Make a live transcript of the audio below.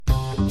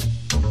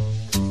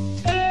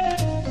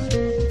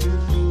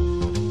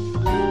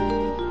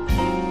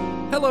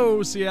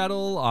Hello,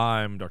 Seattle.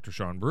 I'm Dr.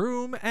 Sean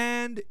Broom,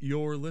 and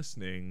you're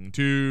listening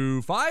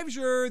to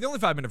Fivesier, the only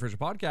 5-minute Frasier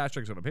podcast.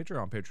 Check us out on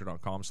Patreon,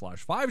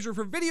 patreon.com/Fivesier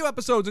for video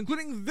episodes,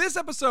 including this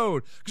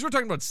episode, because we're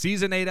talking about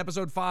Season 8,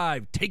 Episode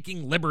 5,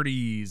 Taking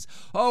Liberties.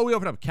 Oh, we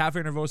open up Cafe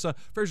Nervosa.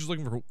 Frasier's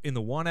looking for in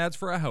the want ads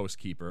for a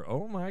housekeeper.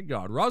 Oh my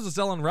God. Roz is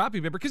selling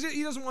wrapping paper, because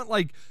he doesn't want,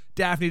 like,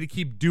 Daphne to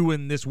keep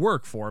doing this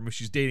work for him if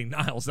she's dating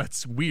Niles.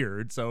 That's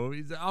weird, so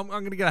I'm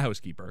going to get a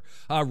housekeeper.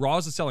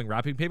 Roz is selling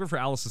wrapping paper for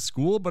Alice's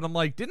school, but I'm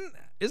like,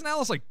 isn't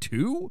Alice like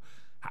 2?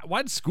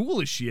 What school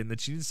is she in that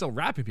she needs to sell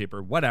wrapping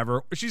paper?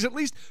 Whatever. She's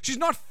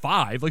not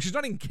 5. Like, she's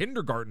not in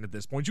kindergarten at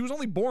this point. She was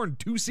only born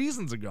 2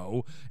 seasons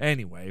ago.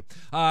 Anyway,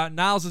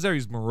 Niles is there.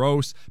 He's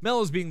morose.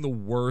 Mel is being the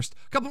worst.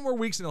 A couple more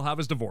weeks and he'll have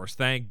his divorce.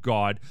 Thank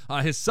God.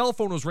 His cell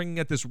phone was ringing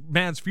at this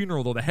man's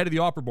funeral, though, the head of the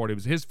opera board. It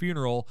was his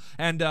funeral,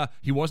 and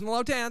he wasn't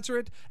allowed to answer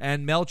it,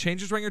 and Mel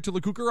changed his ringer to La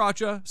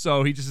Cucaracha,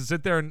 so he just had to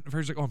sit there, and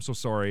Fraser's like, oh, I'm so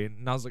sorry.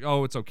 And Niles is like,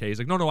 oh, it's okay. He's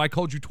like, no, I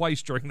called you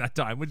twice during that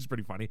time, which is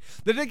pretty funny.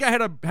 The big guy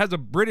has a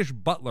British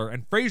butler,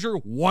 and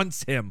Frasier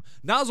wants him.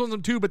 Niles wants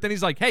him too, but then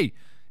he's like, hey,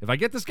 if I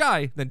get this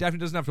guy, then Daphne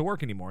doesn't have to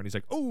work anymore. And he's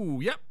like,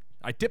 oh, yep,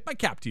 I tip my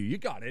cap to you. You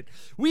got it.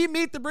 We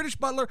meet the British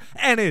butler,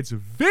 and it's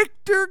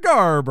Victor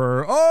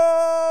Garber.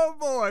 Oh,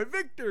 boy,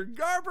 Victor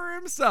Garber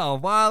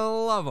himself. I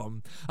love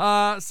him.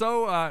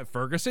 So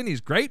Ferguson, he's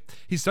great.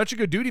 He's such a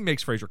good dude. He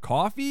makes Frasier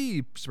coffee.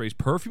 He sprays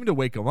perfume to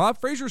wake him up.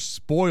 Frasier's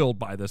spoiled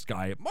by this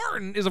guy.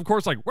 Martin is, of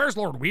course, like, where's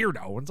Lord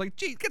Weirdo? And it's like,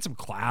 geez, get some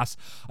class.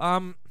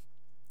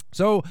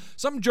 So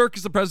some jerk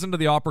is the president of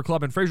the opera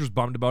club, and Frasier's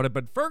bummed about it,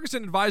 but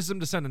Ferguson advises him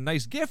to send a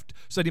nice gift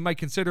so that he might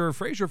consider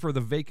Frasier for the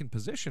vacant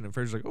position. And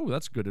Frasier's like, oh,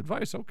 that's good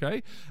advice,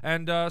 okay.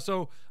 And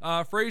so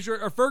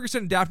Ferguson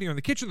and Daphne are in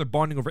the kitchen. They're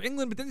bonding over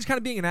England, but then he's kind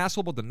of being an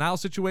asshole about the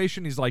Niles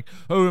situation. He's like,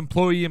 oh,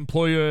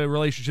 employee-employee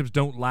relationships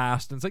don't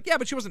last. And it's like, yeah,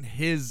 but she wasn't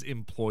his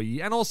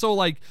employee. And also,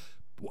 like,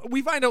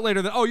 we find out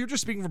later that, oh, you're just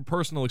speaking from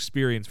personal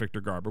experience,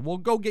 Victor Garber. Well,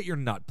 go get your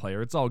nut,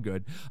 player. It's all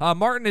good.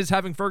 Martin is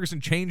having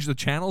Ferguson change the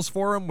channels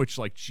for him, which,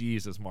 like,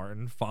 Jesus,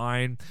 Martin,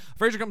 fine.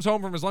 Frasier comes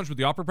home from his lunch with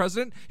the opera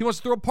president. He wants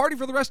to throw a party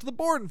for the rest of the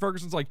board, and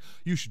Ferguson's like,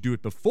 you should do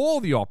it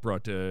before the opera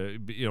to,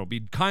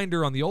 be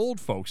kinder on the old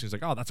folks. He's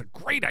like, oh, that's a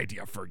great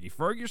idea, Fergie.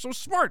 Ferg, you're so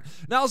smart.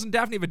 Niles and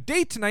Daphne have a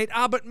date tonight,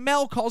 but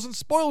Mel calls and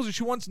spoils it.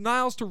 She wants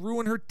Niles to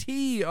ruin her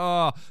tea.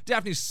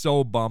 Daphne's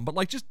so bummed, but,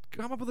 like, just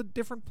come up with a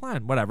different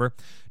plan. Whatever.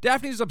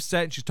 Daphne's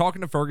upset, and she's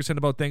talking to Ferguson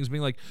about things,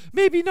 being like,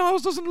 maybe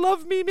Niles doesn't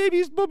love me, maybe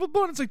he's blah, blah,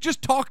 blah. And it's like,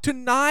 just talk to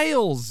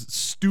Niles,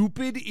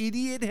 stupid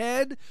idiot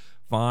head.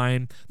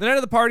 Fine. The night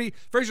of the party,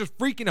 Frasier's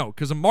freaking out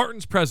because of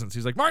Martin's presence.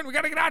 He's like, Martin, we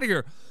gotta get out of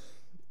here.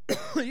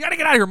 You gotta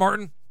get out of here,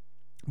 Martin.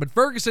 But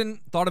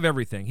Ferguson thought of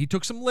everything. He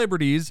took some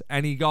liberties,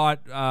 and he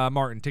got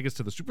Martin tickets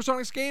to the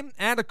Supersonics game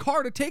and a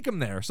car to take him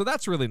there. So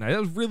that's really nice. That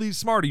was really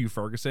smart of you,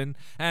 Ferguson.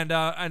 And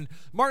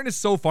Martin is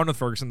so fun with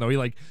Ferguson, though.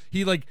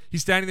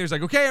 He's standing there. He's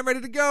like, okay, I'm ready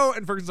to go.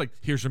 And Ferguson's like,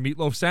 here's your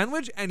meatloaf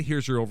sandwich, and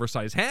here's your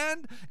oversized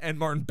hand. And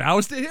Martin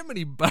bows to him, and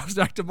he bows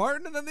back to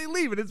Martin, and then they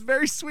leave. And it's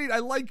very sweet. I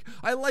like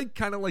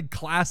kind of like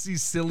classy,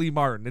 silly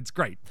Martin. It's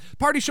great.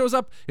 Party shows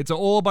up. It's a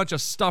whole bunch of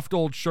stuffed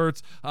old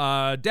shirts.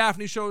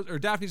 Daphne's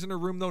in her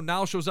room, though.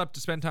 Niles shows up to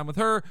spend time with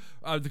her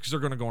because they're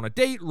going to go on a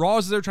date.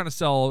 Roz is there trying to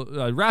sell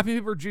wrapping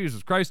paper.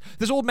 Jesus Christ.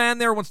 This old man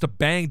there wants to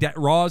bang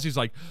Roz. He's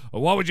like,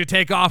 well, what would you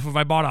take off if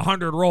I bought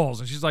 100 rolls?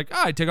 And she's like,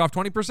 I'd take off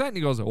 20%. And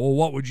he goes, well,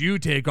 what would you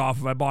take off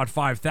if I bought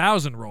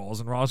 5,000 rolls?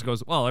 And Roz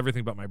goes, well,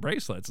 everything but my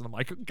bracelets. And I'm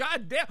like,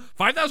 God damn,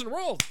 5,000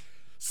 rolls.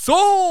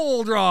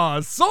 Sold,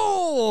 Roz,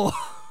 sold.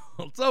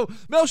 So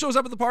Mel shows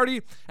up at the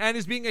party and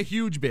is being a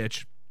huge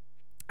bitch.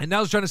 And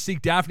now he's trying to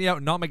seek Daphne out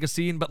and not make a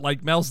scene, but,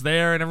 like, Mel's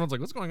there, and everyone's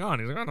like, what's going on?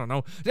 He's like, I don't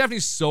know.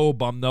 Daphne's so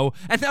bummed, though.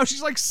 And now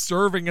she's, like,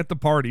 serving at the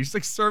party. She's,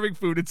 like, serving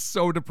food. It's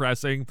so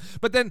depressing.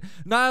 But then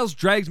Niles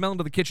drags Mel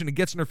into the kitchen and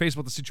gets in her face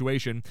about the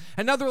situation.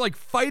 And now they're, like,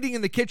 fighting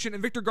in the kitchen,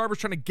 and Victor Garber's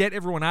trying to get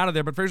everyone out of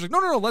there. But Fraser's like,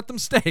 no, let them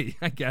stay,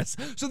 I guess.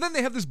 So then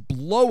they have this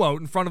blowout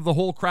in front of the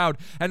whole crowd.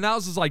 And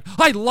Niles is like,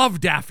 I love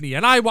Daphne,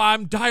 and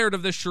I'm tired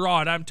of this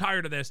charade. I'm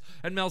tired of this.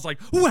 And Mel's like,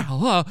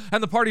 well,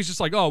 and the party's just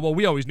like, oh, well,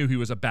 we always knew he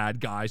was a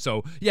bad guy.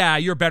 So, yeah,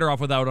 you're better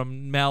off without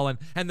him, Mel. And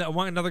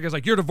another guy's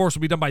like, your divorce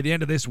will be done by the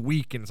end of this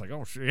week. And it's like,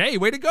 oh, hey,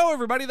 way to go,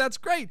 everybody. That's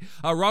great.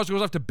 Roz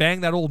goes off to bang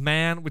that old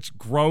man, which is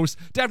gross.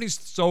 Daphne's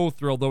so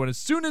thrilled, though. And as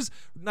soon as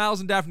Niles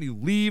and Daphne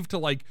leave to,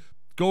 like,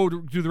 go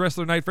to do the rest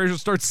of the night, Frasier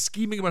starts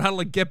scheming about how to,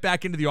 like, get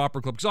back into the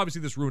opera club, because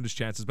obviously this ruined his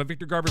chances. But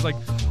Victor Garber's like,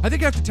 I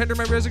think I have to tender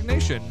my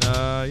resignation.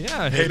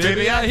 Yeah. Hey,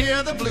 baby, I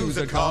hear the blues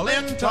are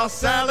calling. Tossed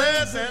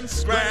salads and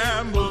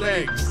scrambled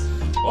eggs.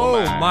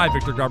 Oh my,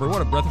 Victor Garber,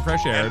 what a breath of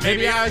fresh air. And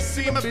maybe I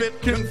seem a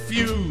bit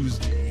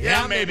confused.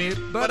 Yeah, maybe,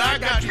 but I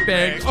got you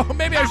pegged. Oh,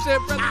 maybe I should say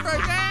breath of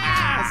fresh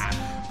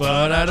ass.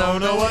 But I don't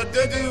know what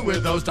to do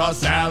with those tossed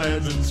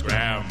salads and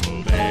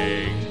scrambled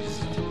eggs.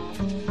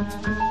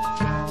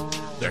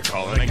 They're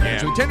calling again.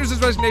 So he tenders his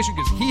resignation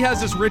because he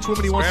has this rich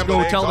woman he wants to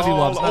go tell that he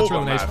loves. That's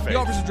really nice. He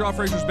offers to draw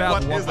Frasier's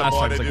bath one last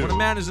time. It's like, when a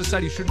man is this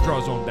sad, he shouldn't draw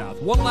his own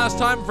bath. One last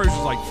time,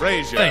 Frasier's like,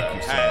 Frasier, thank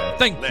you, sir.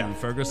 Thank you,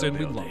 Ferguson.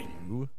 We love you.